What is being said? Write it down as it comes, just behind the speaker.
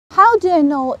do I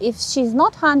know if she's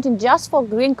not hunting just for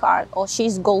green card or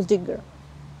she's gold digger?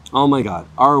 Oh my God,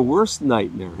 our worst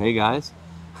nightmare, hey guys?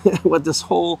 What this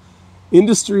whole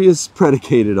industry is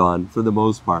predicated on for the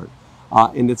most part.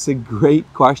 And it's a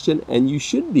great question, and you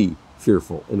should be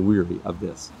fearful and weary of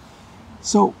this.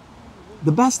 So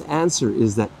the best answer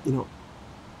is that,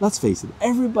 let's face it,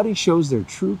 everybody shows their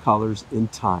true colors in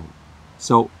time.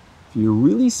 So if you're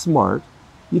really smart,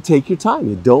 you take your time,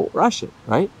 you don't rush it,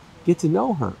 right? Get to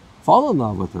know her, fall in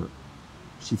love with her.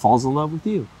 She falls in love with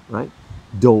you, right?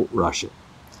 Don't rush it.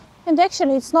 And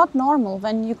actually, it's not normal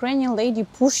when Ukrainian lady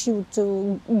push you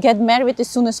to get married as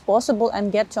soon as possible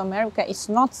and get to America. It's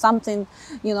not something,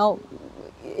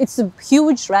 it's a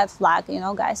huge red flag,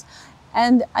 guys.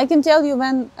 And I can tell you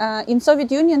when, in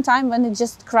Soviet Union time, when it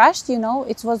just crashed,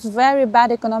 it was very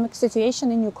bad economic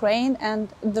situation in Ukraine. And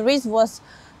the reason was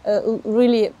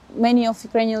really many of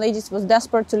Ukrainian ladies was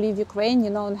desperate to leave Ukraine,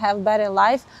 and have better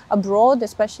life abroad,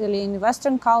 especially in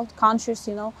Western countries,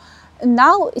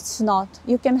 Now it's not.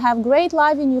 You can have great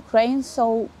life in Ukraine, so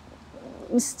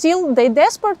still they're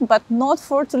desperate, but not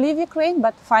for to leave Ukraine,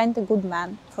 but find a good man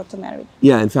for to marry.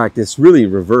 Yeah, in fact, it's really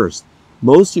reversed.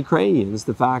 Most Ukrainians,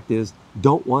 the fact is,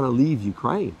 don't want to leave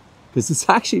Ukraine because it's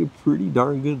actually a pretty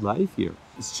darn good life here.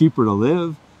 It's cheaper to live,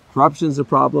 corruption's a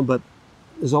problem, but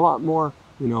there's a lot more,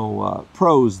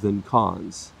 pros than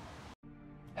cons.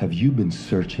 Have you been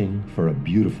searching for a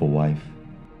beautiful wife?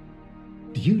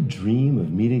 Do you dream of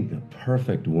meeting the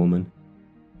perfect woman,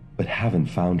 but haven't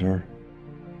found her?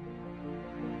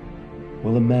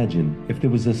 Well, imagine if there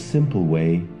was a simple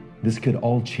way this could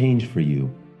all change for you.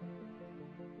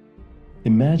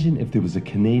 Imagine if there was a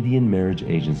Canadian marriage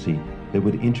agency that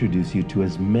would introduce you to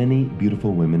as many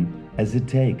beautiful women as it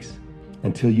takes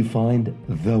until you find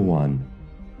the one.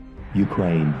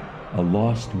 Ukraine, a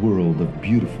lost world of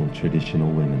beautiful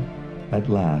traditional women. At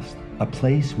last, a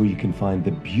place where you can find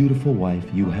the beautiful wife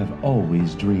you have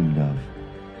always dreamed of.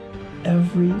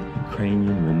 Every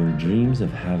Ukrainian woman dreams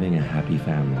of having a happy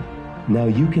family. Now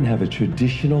you can have a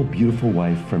traditional beautiful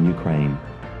wife from Ukraine,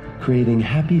 creating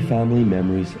happy family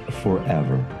memories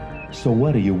forever. So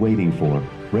what are you waiting for?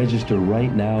 Register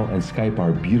right now and Skype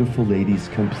our beautiful ladies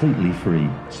completely free.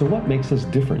 So what makes us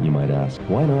different, you might ask?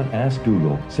 Why not ask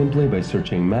Google simply by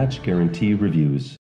searching Match Guarantee Reviews?